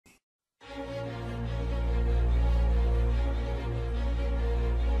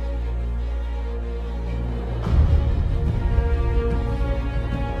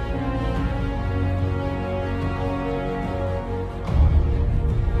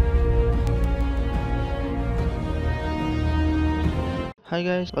Hi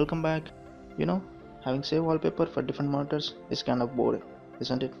guys, welcome back. You know, having save wallpaper for different monitors is kind of boring,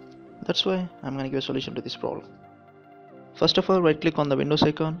 isn't it? That's why I'm gonna give a solution to this problem. First of all, right click on the Windows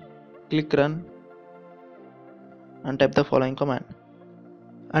icon, click Run and type the following command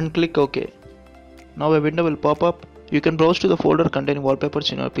and click OK. Now a window will pop up. You can browse to the folder containing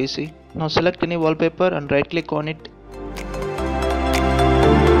wallpapers in your PC. Now select any wallpaper and right click on it.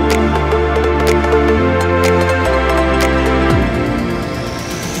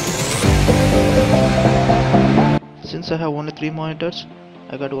 Since I have only 3 monitors,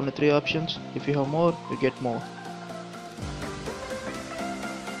 I got only 3 options. If you have more, you get more.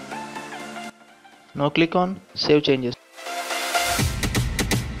 Now click on Save Changes.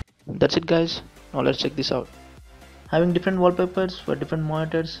 That's it guys. Now let's check this out. Having different wallpapers for different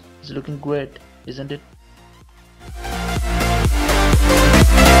monitors is looking great, isn't it?